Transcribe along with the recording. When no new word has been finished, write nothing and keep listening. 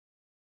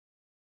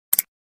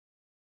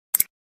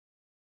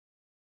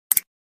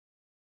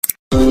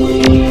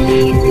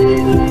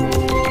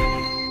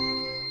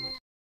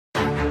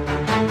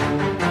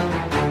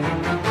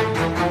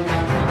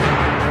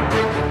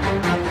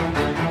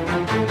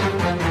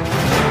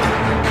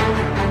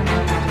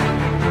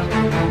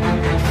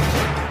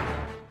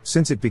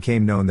since it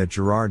became known that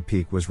Gerard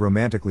Pique was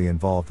romantically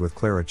involved with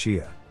Clara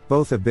Chia.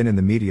 Both have been in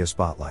the media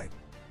spotlight.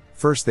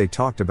 First they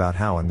talked about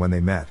how and when they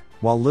met,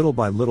 while little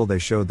by little they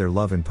showed their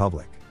love in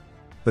public.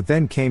 But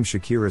then came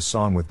Shakira's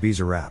song with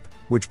Bizarrap,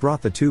 which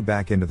brought the two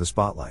back into the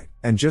spotlight.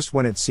 And just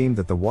when it seemed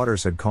that the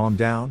waters had calmed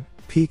down,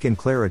 Pique and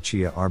Clara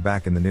Chia are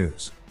back in the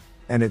news.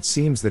 And it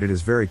seems that it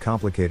is very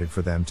complicated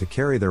for them to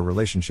carry their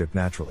relationship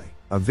naturally.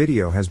 A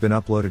video has been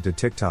uploaded to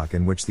TikTok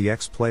in which the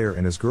ex-player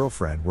and his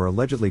girlfriend were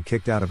allegedly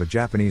kicked out of a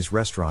Japanese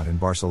restaurant in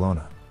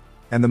Barcelona.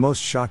 And the most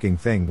shocking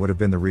thing would have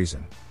been the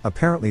reason.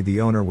 Apparently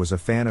the owner was a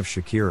fan of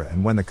Shakira,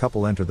 and when the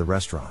couple entered the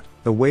restaurant,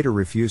 the waiter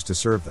refused to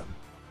serve them.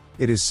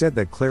 It is said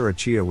that Clara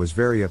Chia was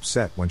very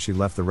upset when she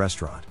left the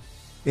restaurant.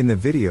 In the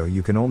video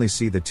you can only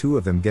see the two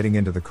of them getting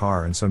into the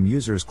car, and some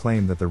users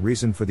claim that the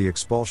reason for the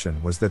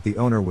expulsion was that the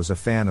owner was a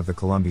fan of the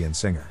Colombian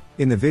singer.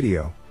 In the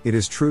video, it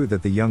is true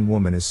that the young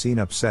woman is seen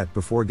upset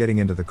before getting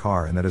into the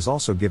car, and that is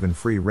also given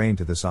free rein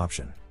to this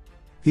option.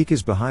 Pique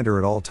is behind her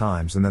at all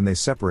times, and then they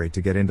separate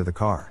to get into the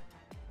car.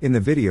 In the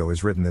video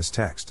is written this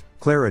text: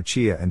 Clara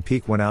Chia and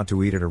Pique went out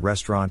to eat at a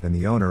restaurant, and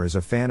the owner is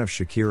a fan of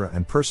Shakira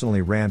and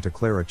personally ran to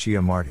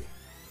clarachiamarti.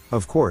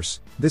 Of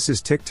course, this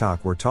is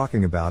TikTok we're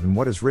talking about, and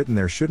what is written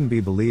there shouldn't be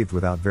believed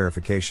without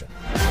verification.